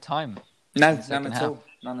added time. No, none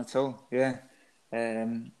at all. Yeah,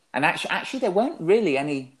 and actually, there weren't really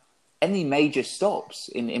any major stops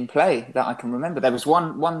in play that I can remember. There was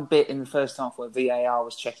one bit in the first half where VAR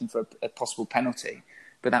was checking for a possible penalty,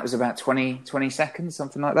 but that was about 20 seconds,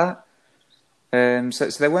 something like that. So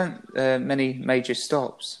there weren't many major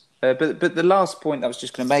stops. But the last point I was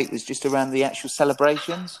just going to make was just around the actual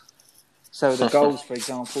celebrations. So the goals, for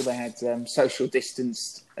example, they had social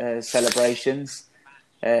distanced celebrations.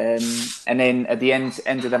 And then at the end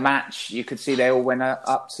of the match, you could see they all went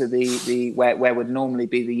up to the where would normally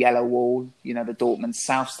be the yellow wall, the Dortmund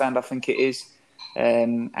South Stand, I think it is,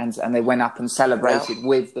 and they went up and celebrated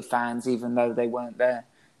with the fans, even though they weren't there,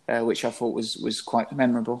 which I thought was quite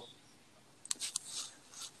memorable.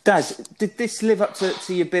 Daz, did this live up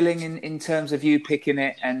to your billing in terms of you picking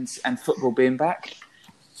it and football being back?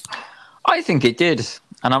 I think it did,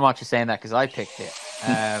 and I'm not just saying that because I picked it,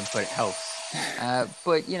 but it helps.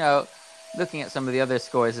 But, looking at some of the other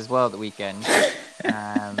scores as well at the weekend,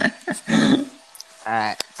 and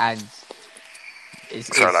it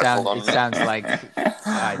sounds like,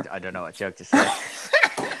 I don't know what joke to say.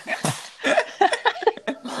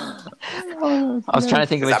 I was trying to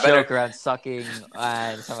think of a joke around sucking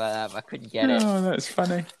and something like that, but I couldn't get it. Oh, that's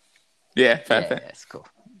funny. Yeah, fair. That's cool.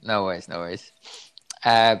 No worries.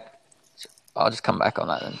 I'll just come back on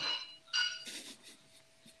that then.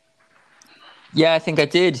 Yeah, I think I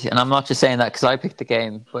did. And I'm not just saying that because I picked the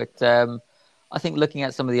game. But I think looking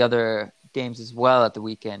at some of the other games as well at the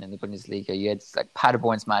weekend in the Bundesliga, you had like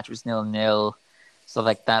Paderborn's match was 0-0, stuff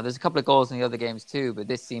like that. There's a couple of goals in the other games too, but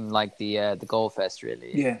this seemed like the goal fest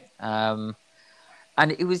really. Yeah.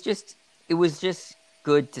 And it was just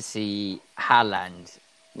good to see Haaland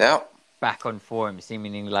back on form,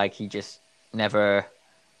 seemingly like he just never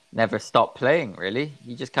stopped playing, really.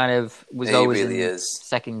 He just kind of was always in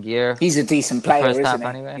second gear. He's a decent player, isn't he?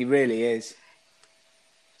 Anyway. He really is.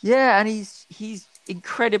 Yeah, and he's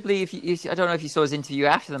incredibly... I don't know if you saw his interview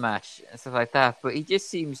after the match and stuff like that, but he just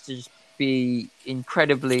seems to just be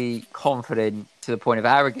incredibly confident to the point of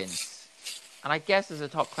arrogance. And I guess as a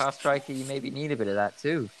top-class striker, you maybe need a bit of that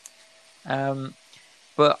too.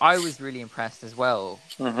 But I was really impressed as well.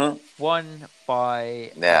 Mm-hmm. One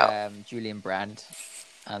by Julian Brandt.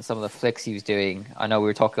 And some of the flicks he was doing. I know we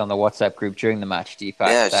were talking on the WhatsApp group during the match, Deepak,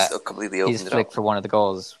 that just completely opened his flick for one of the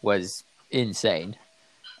goals was insane.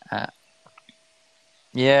 And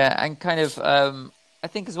kind of, I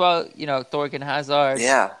think as well, Thorgan Hazard.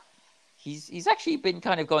 Yeah, he's actually been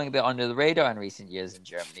kind of going a bit under the radar in recent years in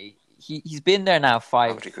Germany. He's been there now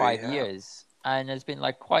five years and has been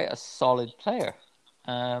like quite a solid player.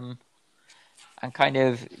 And kind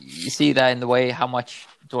of you see that in the way how much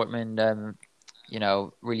Dortmund.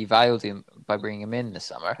 Really valued him by bringing him in this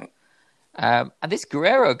summer. And this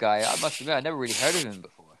Guerrero guy, I must admit, I never really heard of him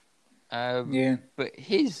before. But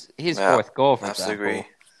his fourth goal, for example. Agree.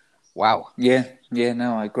 Wow. Yeah,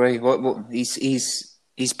 no, I agree. What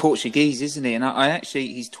he's Portuguese, isn't he? And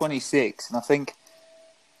he's 26, and I think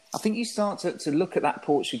you start to look at that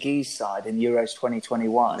Portuguese side in Euros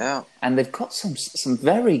 2021, and they've got some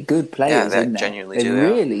very good players in there. Genuinely they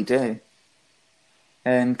really do.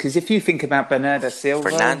 Because if you think about Bernardo Silva,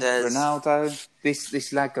 Fernandes, Ronaldo,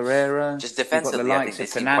 this La Guerrera, just defensively, the likes of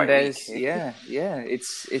Fernandes,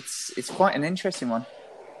 it's quite an interesting one.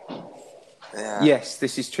 Yeah. Yes,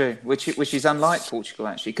 this is true, which is unlike Portugal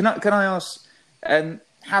actually. Can I ask,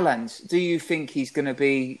 Haaland? Do you think he's going to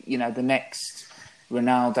be, the next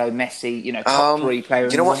Ronaldo, Messi, top three player?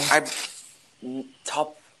 You know what? I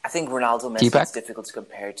think Ronaldo, Messi. It's difficult to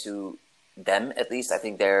compare to them. At least I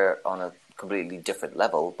think they're on a completely different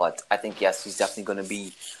level, but I think yes, he's definitely going to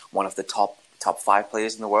be one of the top 5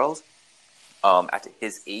 players in the world. At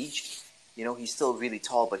his age, he's still really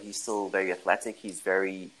tall, but he's still very athletic. He's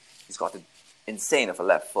got the insane of a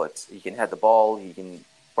left foot. He can head the ball, he can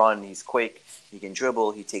run, he's quick, he can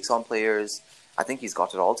dribble, he takes on players. I think he's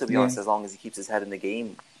got it all, to be honest, as long as he keeps his head in the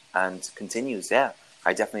game and continues. Yeah,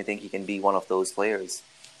 I definitely think he can be one of those players.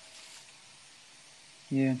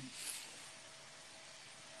 Yeah.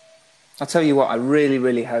 I'll tell you what, I really,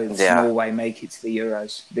 really hope Norway make it to the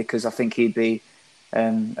Euros because I think he'd be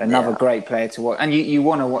Another great player to watch. And you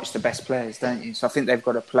want to watch the best players, don't you? So I think they've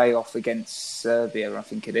got a play-off against Serbia, I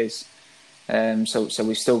think it is. So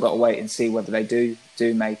we've still got to wait and see whether they do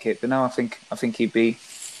make it. But no, I think he'd be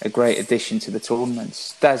a great addition to the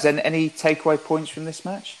tournament. Daz, any takeaway points from this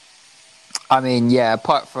match? I mean, yeah,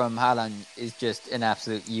 apart from Haaland is just an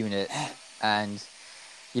absolute unit. And,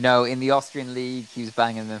 you know, in the Austrian league, he was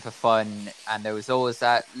banging them for fun. And there was always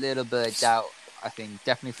that little bit of doubt, I think,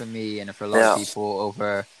 definitely for me and for a lot of people,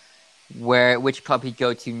 over which club he'd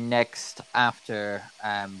go to next after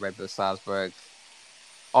Red Bull Salzburg.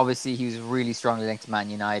 Obviously, he was really strongly linked to Man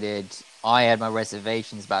United. I had my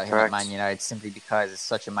reservations about him at Man United simply because it's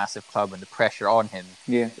such a massive club and the pressure on him.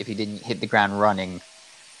 Yeah. If he didn't hit the ground running,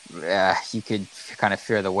 you could kind of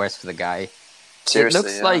fear the worst for the guy. Seriously, it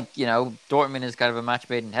looks like, you know, Dortmund is kind of a match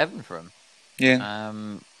made in heaven for him.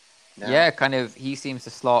 Yeah. Kind of, he seems to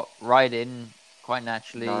slot right in quite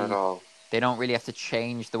naturally. Not at all. They don't really have to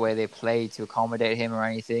change the way they play to accommodate him or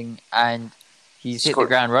anything. And he's hit the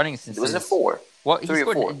ground running since... Was it 4? What, 3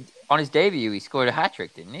 or 4? On his debut, he scored a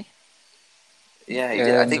hat-trick, didn't he? Yeah, he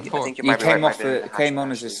did. I think you might be right. He came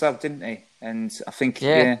on as a sub, didn't he? And I think,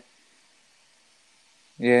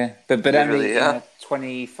 but only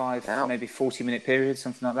 25, maybe 40-minute period,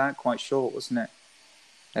 something like that. Quite short, wasn't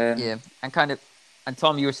it? And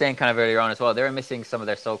Tom, you were saying kind of earlier on as well, they were missing some of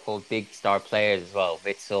their so-called big star players as well.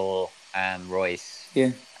 Witsel, Royce,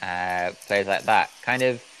 players like that. Kind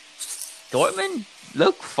of, Dortmund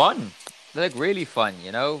look fun. They look really fun,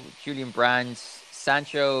 you know. Julian Brandt,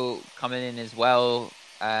 Sancho coming in as well,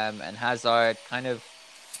 and Hazard kind of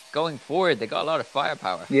going forward. They got a lot of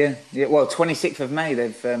firepower. Yeah. Well, 26th of May,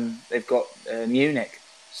 they've got Munich,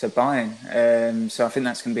 so Bayern. So I think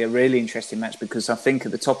that's going to be a really interesting match because I think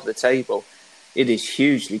at the top of the table, it is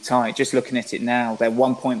hugely tight. Just looking at it now, they're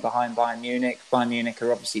 1 point behind Bayern Munich. Bayern Munich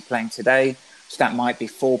are obviously playing today, so that might be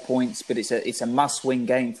 4 points, but it's a must-win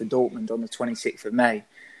game for Dortmund on the 26th of May.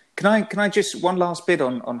 Can I just one last bit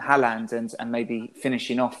on Haaland and maybe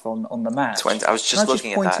finishing off on the match? 20. I was just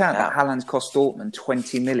looking at that. Point out that Haaland cost Dortmund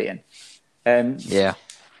 20 million.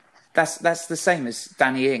 That's the same as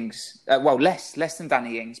Danny Ings. Well, less than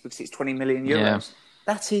Danny Ings because it's 20 million euros. Yeah.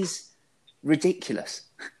 That is ridiculous.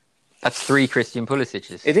 That's 3 Christian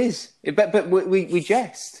Pulisic's. It is, but we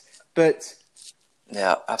jest. But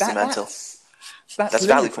yeah, absolutely mental. That's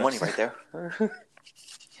value for money right there.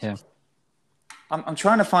 Yeah. I'm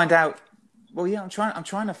trying to find out. Well, yeah, I'm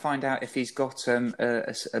trying to find out if he's got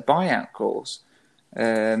a buyout clause,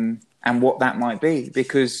 and what that might be.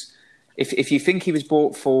 Because if you think he was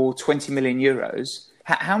bought for 20 million euros,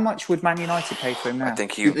 how much would Man United pay for him now? I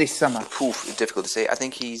think this summer. Difficult to say. I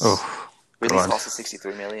think he's release cost of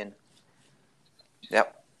 63 million.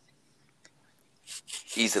 Yep.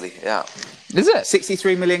 Easily, yeah. Is it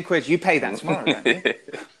 63 million quid? You pay that tomorrow, don't you?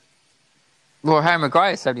 Well, Harry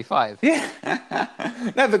Maguire is 75. Yeah.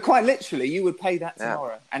 No, but quite literally, you would pay that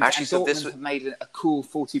tomorrow. And actually, Dortmund have made a cool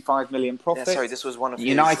 45 million profit. Yeah, sorry, this was one of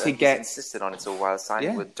United he's insisted on it. So while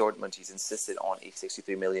signing with Dortmund, he's insisted on a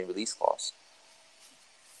 63 million release clause.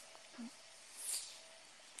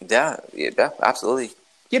 Yeah, absolutely.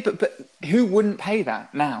 Yeah, but who wouldn't pay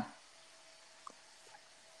that now?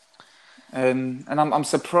 And I'm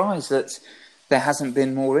surprised that there hasn't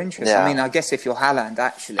been more interest. I mean, I guess if you're Haaland,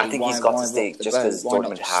 actually, I think he's got to stay just because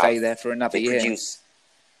Dortmund stay there for another year. Produce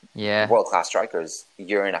world-class strikers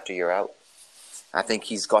year in after year out. I think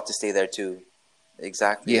he's got to stay there too.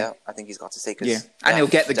 Exactly. Yeah, I think he's got to stay. And he'll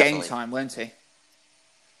get the game time, won't he?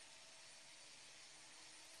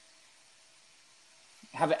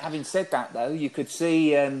 Having said that, though, you could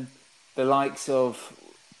see the likes of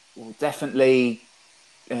definitely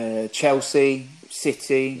Chelsea,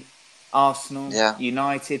 City, Arsenal,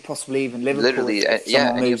 United, possibly even Liverpool. If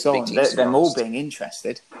someone moves on, they're all being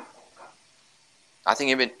interested. I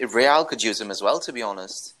think even Real could use him as well, to be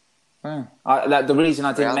honest. The reason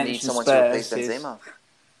I didn't mention someone Spurs to replace Benzema.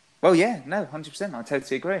 Well, 100%. I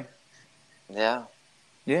totally agree. Yeah,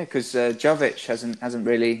 because Jovic hasn't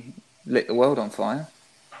really lit the world on fire.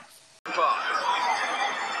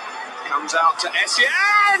 Comes out to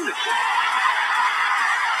Essien.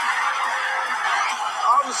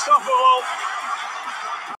 Unstoppable.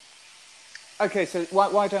 Okay, so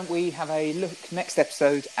why don't we have a look next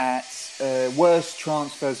episode at worst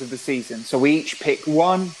transfers of the season? So we each pick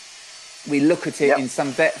one, we look at it in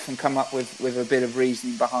some depth and come up with a bit of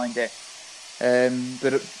reasoning behind it.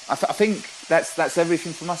 But I think that's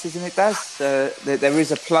everything from us, isn't it, Daz? There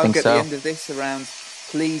is a plug at the end of this around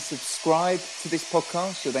please subscribe to this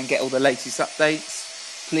podcast. You'll then get all the latest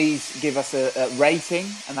updates. Please give us a rating,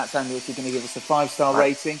 and that's only if you're going to give us a 5-star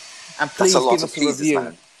rating. And please give us a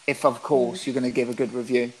review. if of course you're going to give a good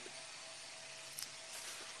review.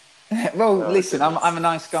 Well, listen, I'm a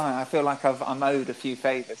nice guy. I feel like I'm owed a few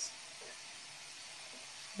favours.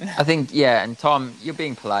 I think, and Tom, you're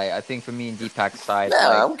being polite. I think for me and Deepak's side,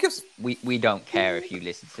 we don't care if you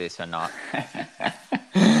listen to this or not.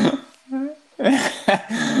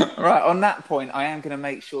 Right, on that point, I am going to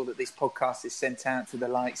make sure that this podcast is sent out to the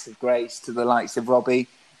likes of Grace, to the likes of Robbie.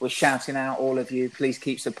 We're shouting out all of you. Please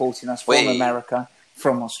keep supporting us from America,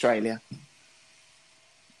 from Australia.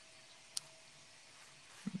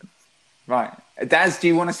 Right. Daz, do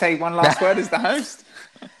you want to say one last word as the host?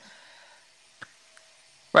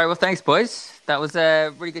 Right, well, thanks, boys. That was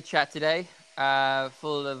a really good chat today.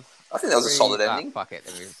 Full of... I think that was a solid ending. Fuck it.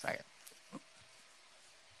 Let me just a second.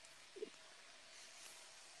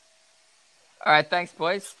 All right, thanks,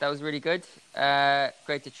 boys. That was really good.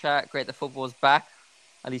 Great to chat. Great the football's back,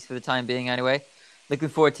 at least for the time being anyway. Looking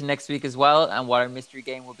forward to next week as well, and what our mystery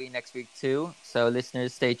game will be next week too. So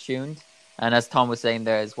listeners, stay tuned. And as Tom was saying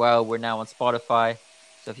there as well, we're now on Spotify.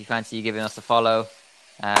 So if you fancy giving us a follow,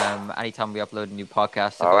 anytime we upload a new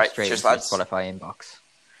podcast, it'll go straight into the Spotify inbox.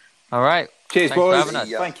 All right. Cheers, Thanks boys. for having us.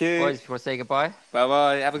 Thank you. Boys, before we say goodbye.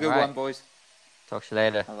 Bye-bye. Have a good one, boys. Talk to you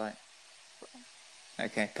later. Bye-bye.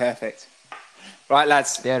 Okay, perfect. Right,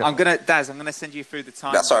 lads. Beautiful. Daz, I'm gonna send you through the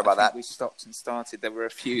time. Sorry about that. We stopped and started. There were a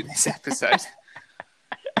few this episode.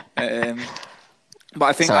 But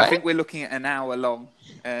I think we're looking at an hour long,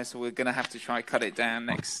 so we're gonna have to try cut it down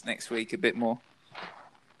next week a bit more.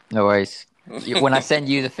 No worries. When I send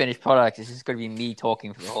you the finished product, it's just going to be me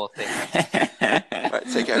talking for the whole thing. Right,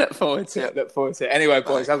 take care. Look forward to it. Anyway,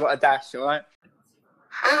 boys, I've got a dash, all right?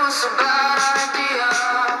 It was a bad idea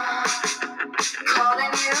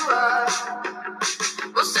calling you up.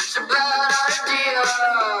 Was such a bad idea,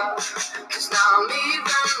 'cause now I'm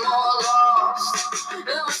even more lost.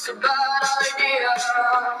 It was a bad idea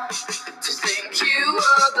to think you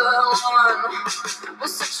were the one.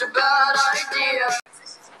 Was such a bad idea.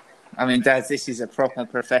 I mean, Daz, this is a proper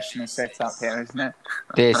professional setup here, isn't it?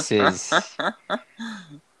 This is...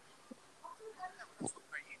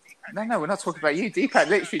 No, we're not talking about you. Deepak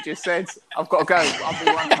literally just said, I've got to go.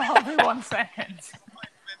 I'll be 1 second.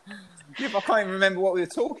 Yeah, but I can't even remember what we were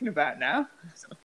talking about now.